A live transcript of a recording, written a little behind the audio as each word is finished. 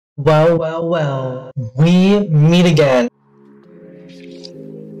Well, we meet again.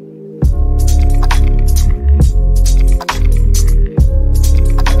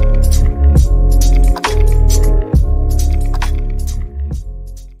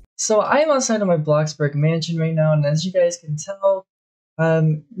 So I'm outside of my Bloxburg mansion right now, and as you guys can tell,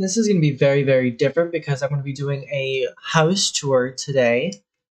 this is going to be very different because I'm going to be doing a house tour today.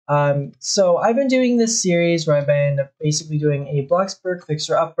 So I've been doing this series where I've been basically doing a Bloxburg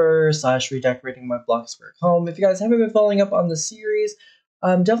fixer-upper / redecorating my Bloxburg home. If you guys haven't been following up on the series,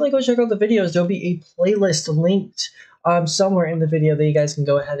 definitely go check out the videos. There'll be a playlist linked somewhere in the video that you guys can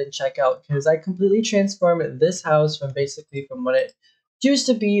go ahead and check out, because I completely transformed this house from what it used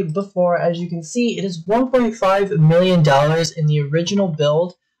to be before. As you can see, it is $1.5 million, and the original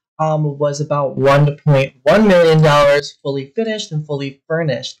build was about $1.1 million, fully finished and fully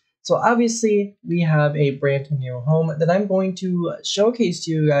furnished. So obviously we have a brand new home that I'm going to showcase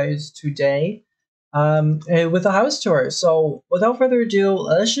to you guys today with a house tour. So without further ado,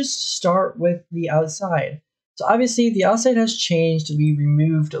 let's just start with the outside. So obviously the outside has changed. We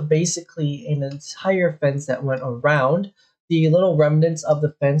removed basically an entire fence that went around. The little remnants of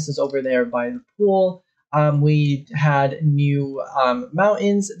the fence is over there by the pool. We had new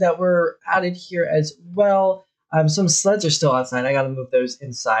mountains that were added here as well. Some sleds are still outside. I gotta move those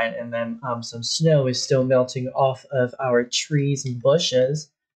inside, and then some snow is still melting off of our trees and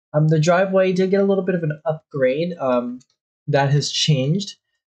bushes. The driveway did get a little bit of an upgrade. That has changed.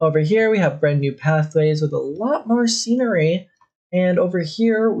 Over here we have brand new pathways with a lot more scenery. And over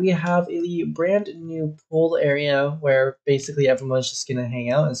here, we have a brand new pool area where basically everyone's just going to hang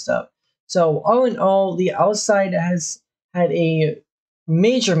out and stuff. So all in all, the outside has had a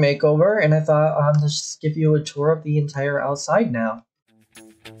major makeover, and I thought I'll just give you a tour of the entire outside now.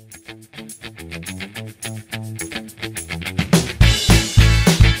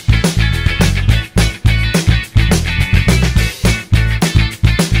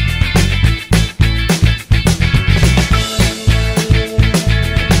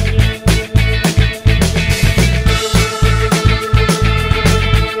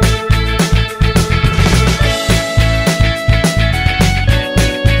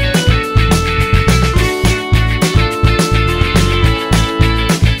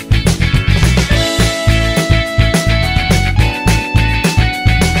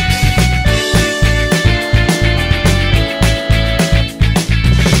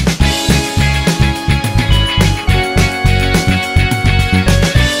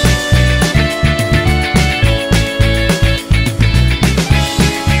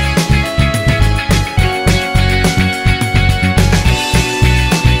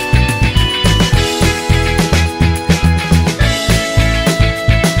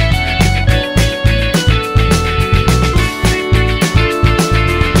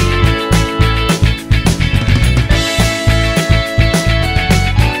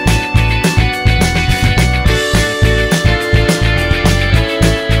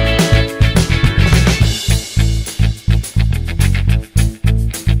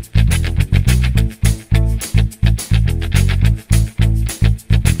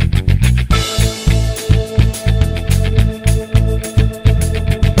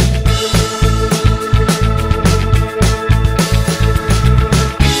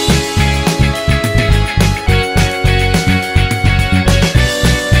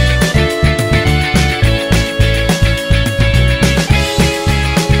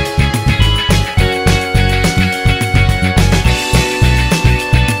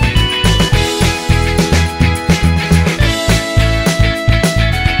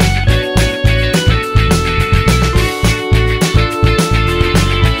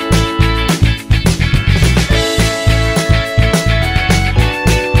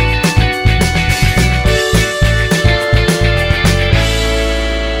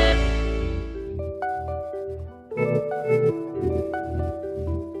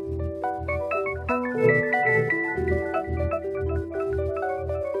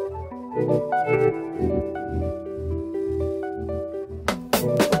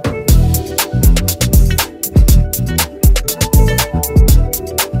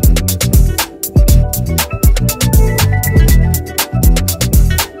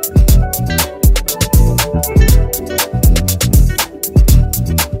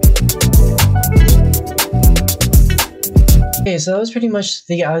 Okay, so that was pretty much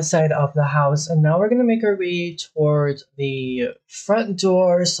the outside of the house, and now we're going to make our way towards the front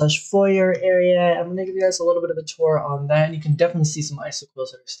door / foyer area. I'm going to give you guys a little bit of a tour on that, and you can definitely see some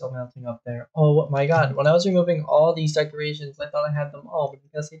icicles that are still mounting up there. Oh my god, when I was removing all these decorations, I thought I had them all, but I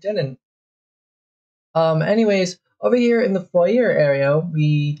guess I didn't. Anyways, over here in the foyer area,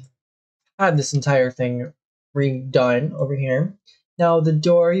 we had this entire thing redone over here. Now the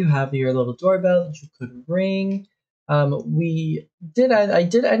door, you have your little doorbell that you could ring. I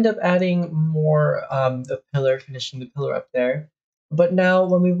did end up adding more the pillar, finishing the pillar up there. But now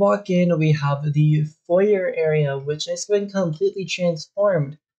when we walk in, we have the foyer area, which has been completely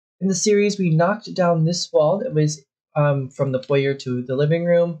transformed. In the series, we knocked down this wall that was from the foyer to the living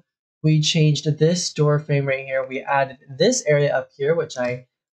room. We changed this door frame right here. We added this area up here, which I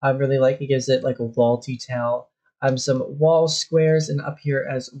really like. It gives it like a wall detail. Some wall squares, and up here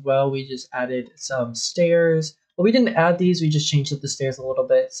as well, we just added some stairs. But we didn't add these, we just changed up the stairs a little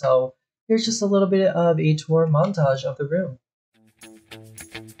bit. So here's just a little bit of a tour montage of the room.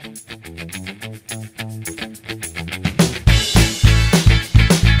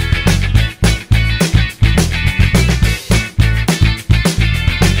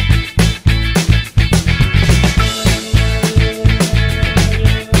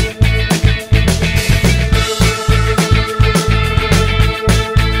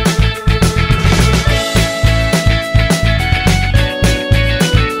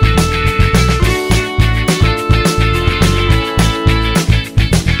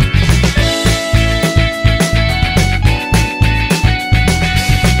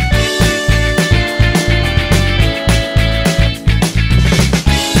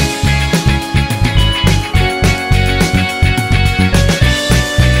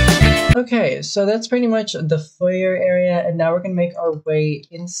 Okay, so that's pretty much the foyer area, and now we're going to make our way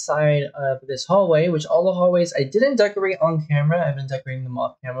inside of this hallway, which all the hallways I didn't decorate on camera. I've been decorating them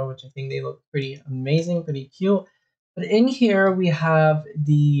off camera, which I think they look pretty amazing, pretty cute. But in here we have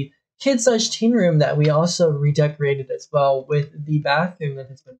the kid/teen room that we also redecorated as well, with the bathroom that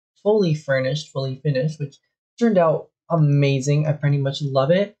has been fully furnished, fully finished, which turned out amazing. I pretty much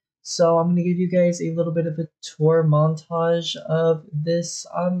love it. So I'm going to give you guys a little bit of a tour montage of this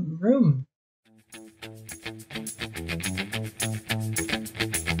room.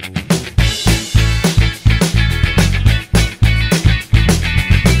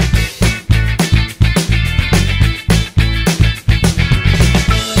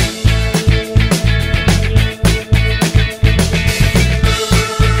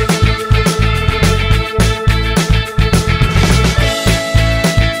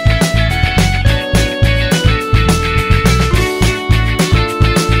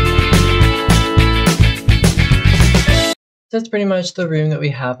 That's pretty much the room that we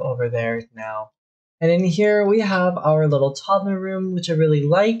have over there now. And in here we have our little toddler room, which I really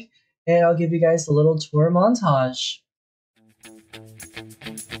like, and I'll give you guys a little tour montage.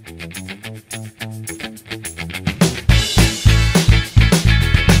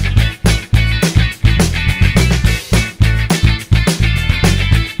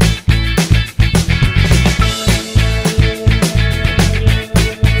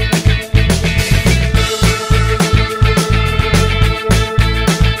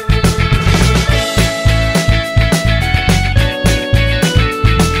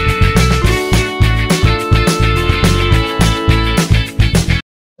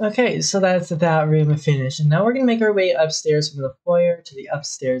 Okay, so that's that room finished, and now we're going to make our way upstairs from the foyer to the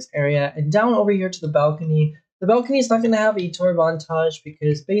upstairs area, and down over here to the balcony. The balcony is not going to have a tour montage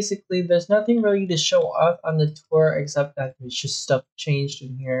because basically there's nothing really to show off on the tour except that there's just stuff changed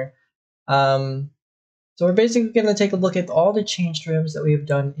in here. So we're basically going to take a look at all the changed rooms that we have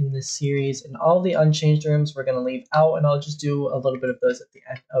done in this series, and all the unchanged rooms we're going to leave out, and I'll just do a little bit of those at the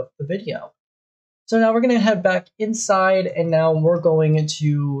end of the video. So now we're going to head back inside, and now we're going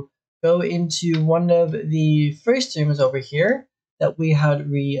to go into one of the first rooms over here that we had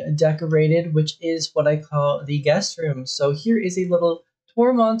redecorated, which is what I call the guest room. So here is a little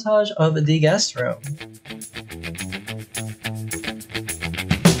tour montage of the guest room.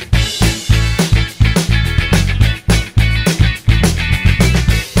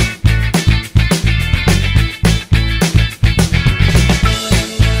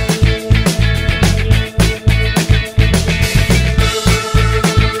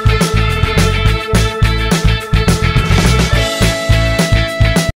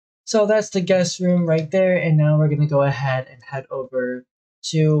 So that's the guest room right there, and now we're going to go ahead and head over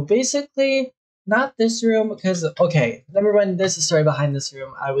to basically not this room because, okay, number one, there's a story behind this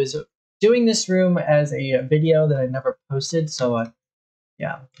room. I was doing this room as a video that I never posted, so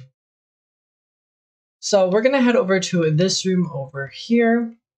yeah. So we're going to head over to this room over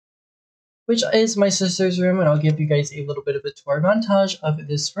here, which is my sister's room, and I'll give you guys a little bit of a tour montage of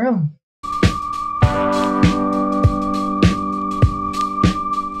this room.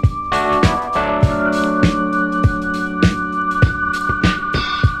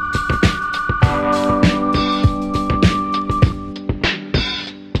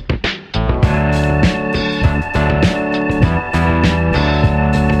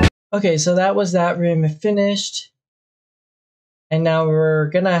 Okay, so that was that room finished. And now we're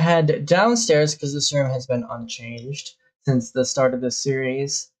gonna head downstairs because this room has been unchanged since the start of this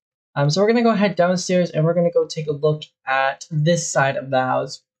series. So we're gonna go head downstairs and we're gonna go take a look at this side of the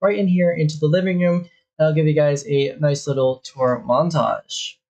house, right in here into the living room. And I'll give you guys a nice little tour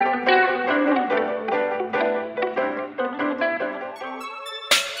montage.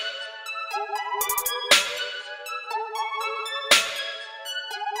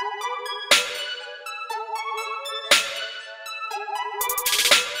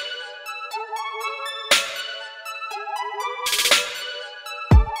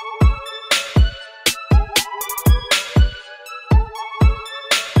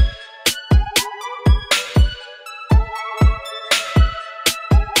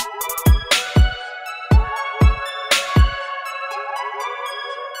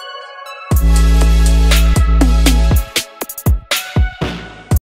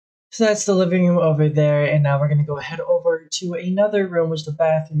 So that's the living room over there, and now we're gonna go head over to another room, which the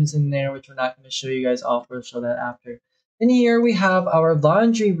bathroom is in there, which we're not gonna show you guys off. We'll show that after. In here we have our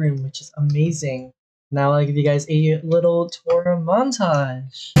laundry room, which is amazing. Now I'll give you guys a little tour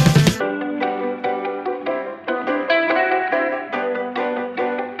montage.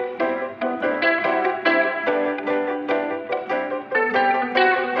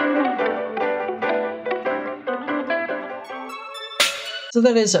 So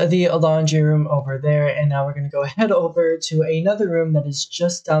that is the laundry room over there, and now we're going to go head over to another room that is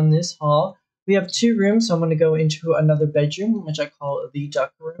just down this hall. We have two rooms, so I'm going to go into another bedroom, which I call the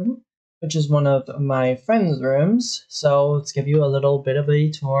duck room, which is one of my friend's rooms. So let's give you a little bit of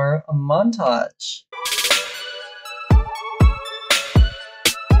a tour montage.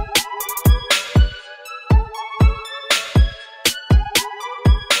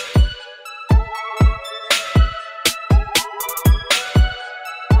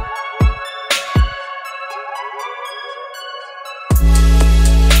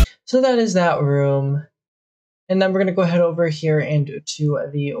 So that is that room. And then we're going to go head over here and to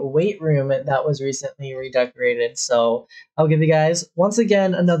the weight room that was recently redecorated. So I'll give you guys, once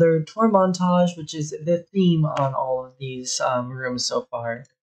again, another tour montage, which is the theme on all of these rooms so far.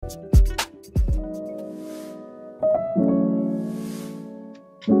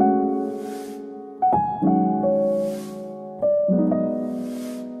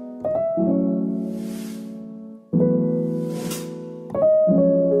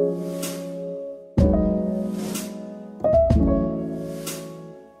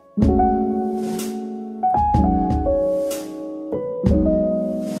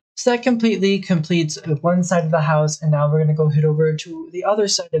 So that completely completes one side of the house, and now we're going to go head over to the other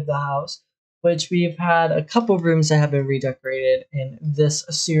side of the house, which we've had a couple rooms that have been redecorated in this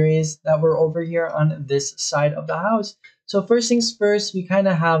series that were over here on this side of the house. So first things first, we kind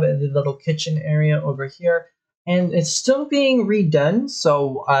of have the little kitchen area over here, and it's still being redone,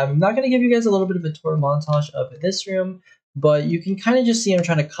 so I'm not going to give you guys a little bit of a tour montage of this room, but you can kind of just see I'm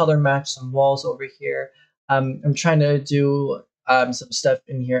trying to color match some walls over here. I'm trying to do some stuff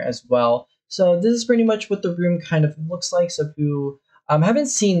in here as well. So this is pretty much what the room kind of looks like. So if you haven't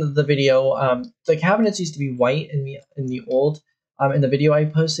seen the video, the cabinets used to be white in the old in the video I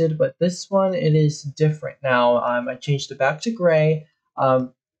posted, but this one, it is different now. I changed it back to gray.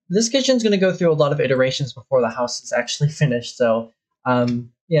 This kitchen's going to go through a lot of iterations before the house is actually finished. So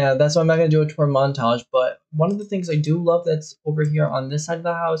yeah, that's why I'm not going to do a tour montage. But one of the things I do love that's over here on this side of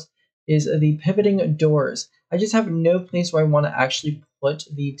the house is the pivoting doors. I just have no place where I want to actually put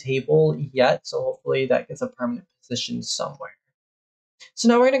the table yet, so hopefully that gets a permanent position somewhere. So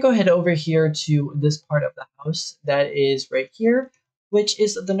now we're going to go head over here to this part of the house that is right here, which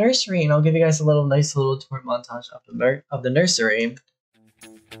is the nursery, and I'll give you guys a nice little tour montage of the nursery.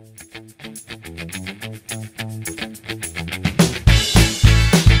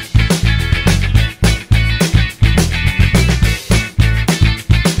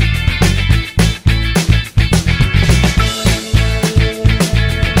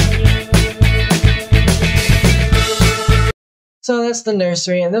 So that's the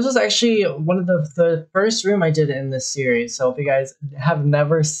nursery, and this was actually one of the first room I did in this series. So if you guys have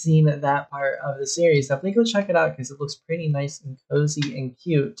never seen that part of the series, definitely go check it out because it looks pretty nice and cozy and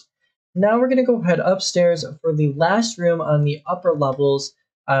cute. Now we're going to go head upstairs for the last room on the upper levels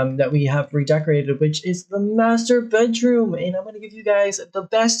that we have redecorated, which is the master bedroom. And I'm going to give you guys the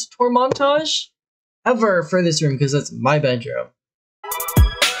best tour montage ever for this room because it's my bedroom.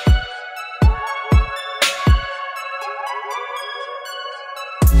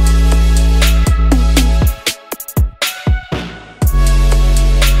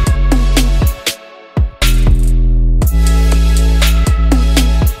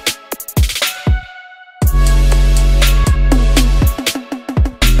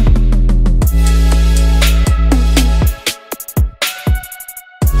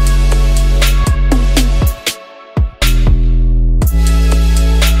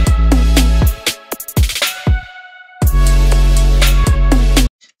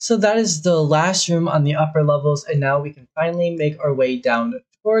 So that is the last room on the upper levels, and now we can finally make our way down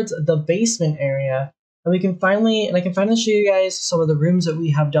towards the basement area. And I can finally show you guys some of the rooms that we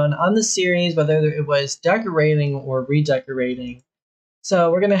have done on the series, whether it was decorating or redecorating. So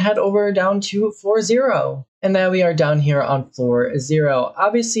we're gonna head over down to floor 0. And now we are down here on floor 0.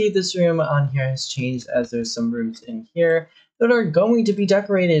 Obviously this room on here has changed, as there's some rooms in here that are going to be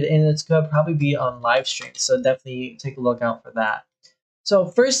decorated, and it's gonna probably be on live stream. So definitely take a look out for that. So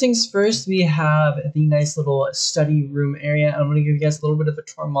first things first, we have the nice little study room area. I'm going to give you guys a little bit of a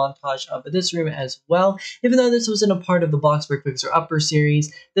tour montage of this room as well. Even though this wasn't a part of the Bloxburg Fixer Upper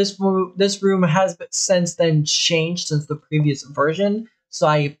series, this room has since then changed since the previous version, so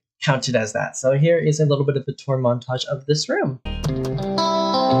I count it as that. So here is a little bit of a tour montage of this room.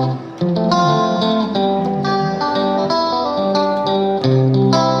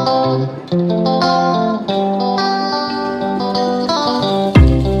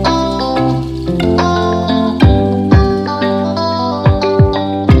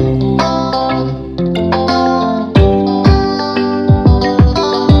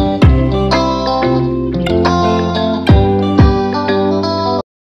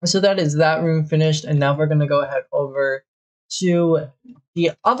 So that is that room finished, and now we're going to go ahead over to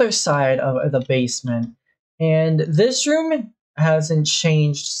the other side of the basement. And this room hasn't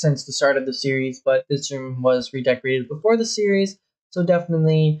changed since the start of the series, but this room was redecorated before the series, so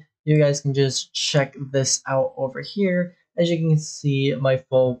definitely you guys can just check this out over here. As you can see, my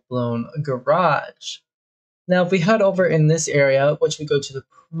full-blown garage. Now, if we head over in this area, which we go to the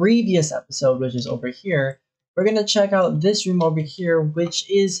previous episode, which is over here, we're going to check out this room over here, which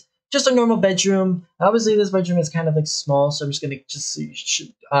is just a normal bedroom. Obviously, this bedroom is kind of like small, so I'm just going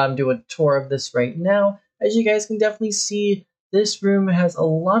to do a tour of this right now. As you guys can definitely see, this room has a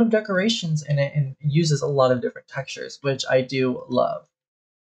lot of decorations in it and uses a lot of different textures, which I do love.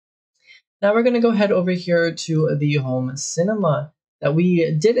 Now we're going to go head over here to the home cinema that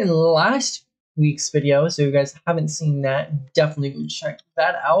we did in last week's video. So if you guys haven't seen that, definitely go check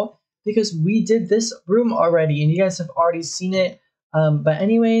that out, because we did this room already and you guys have already seen it. But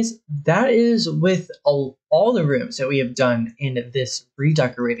anyways, that is with all the rooms that we have done in this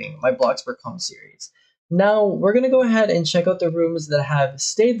redecorating my Bloxburg home series. Now we're going to go ahead and check out the rooms that have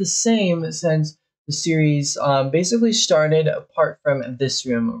stayed the same since the series basically started, apart from this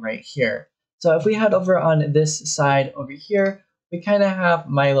room right here. So if we head over on this side over here, we kind of have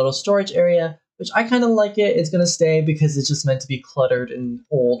my little storage area, which I kind of like it. It's going to stay because it's just meant to be cluttered and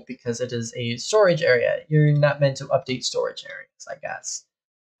old because it is a storage area. You're not meant to update storage areas, I guess.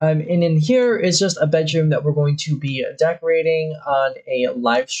 And in here is just a bedroom that we're going to be decorating on a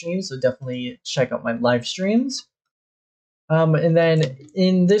live stream, so definitely check out my live streams. And then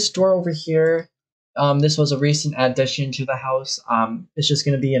in this door over here, this was a recent addition to the house. It's just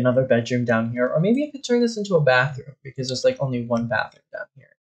going to be another bedroom down here, or maybe I could turn this into a bathroom because there's like only one bathroom down here.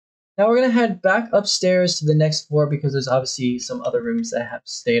 Now we're going to head back upstairs to the next floor because there's obviously some other rooms that have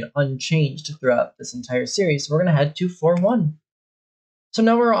stayed unchanged throughout this entire series. So we're going to head to floor 1. So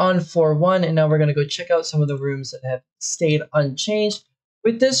now we're on floor 1, and now we're going to go check out some of the rooms that have stayed unchanged.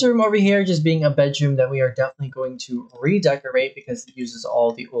 With this room over here just being a bedroom that we are definitely going to redecorate because it uses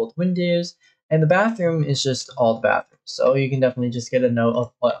all the old windows. And the bathroom is just all the bathrooms. So you can definitely just get a note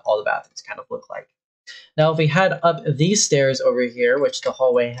of what all the bathrooms kind of look like. Now, if we head up these stairs over here, which the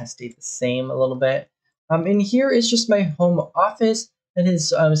hallway has stayed the same a little bit, in here is just my home office. It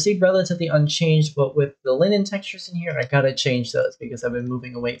has stayed relatively unchanged, but with the linen textures in here, I gotta change those because I've been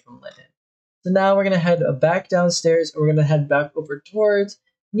moving away from linen. So now we're gonna head back downstairs, and we're gonna head back over towards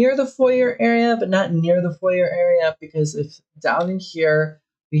near the foyer area, but not near the foyer area, because if down in here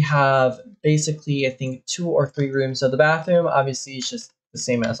we have basically, I think, 2 or 3 rooms. So the bathroom obviously is just the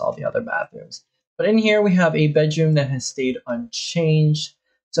same as all the other bathrooms. But in here we have a bedroom that has stayed unchanged.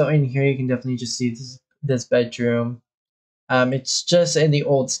 So in here you can definitely just see this bedroom. It's just in the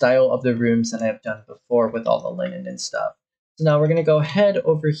old style of the rooms that I've done before with all the linen and stuff. So now we're going to go head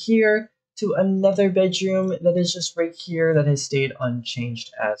over here to another bedroom that is just right here that has stayed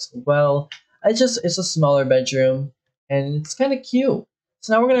unchanged as well. It's a smaller bedroom and it's kind of cute.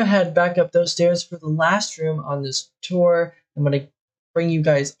 So now we're going to head back up those stairs for the last room on this tour. I'm going to bring you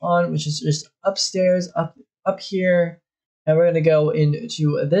guys on, which is just upstairs, up here. And we're going to go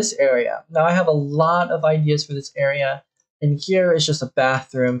into this area. Now I have a lot of ideas for this area. And here is just a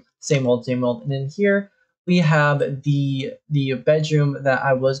bathroom, same old, same old. And in here we have the bedroom that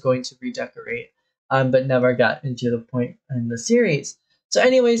I was going to redecorate, but never got into the point in the series. So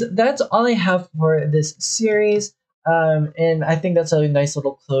anyways, that's all I have for this series. And I think that's a nice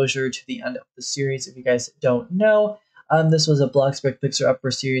little closure to the end of the series. If you guys don't know, This was a Bloxburg Fixer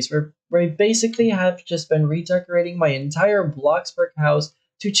Upper series where I basically have just been redecorating my entire Bloxburg house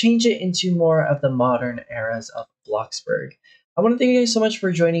to change it into more of the modern eras of Bloxburg. I want to thank you guys so much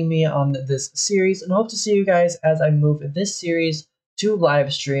for joining me on this series and hope to see you guys as I move this series to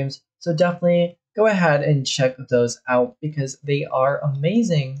live streams. So definitely go ahead and check those out because they are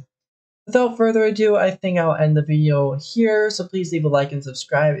amazing. Without further ado, I think I'll end the video here, so please leave a like and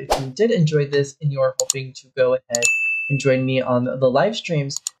subscribe if you did enjoy this and you are hoping to go ahead and join me on the live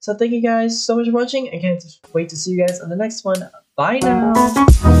streams. So thank you guys so much for watching, and can't wait to see you guys on the next one. Bye now!